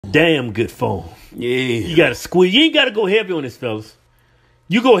damn good form. Yeah. You got to squeeze. You ain't got to go heavy on this, fellas.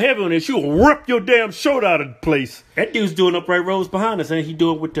 You go heavy on this, you'll rip your damn shoulder out of the place. That dude's doing upright rows behind us, ain't he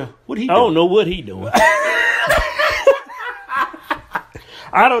doing with the... What he doing? I don't know what he doing.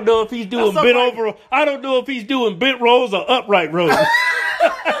 I don't know if he's doing bent over. I don't know if he's doing bent rows or upright rows.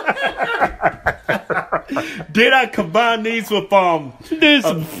 Did I combine these with There's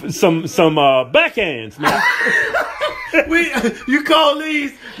some backhands, man. You call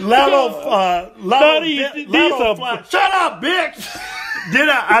these lateral fly? Shut up, bitch.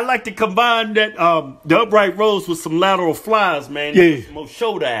 I like to combine that the upright rows with some lateral flies, man. Yeah. Some more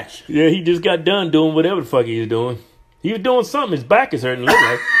shoulder action. Yeah, he just got done doing whatever the fuck he was doing. He was doing something. His back is hurting. Look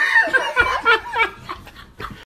like.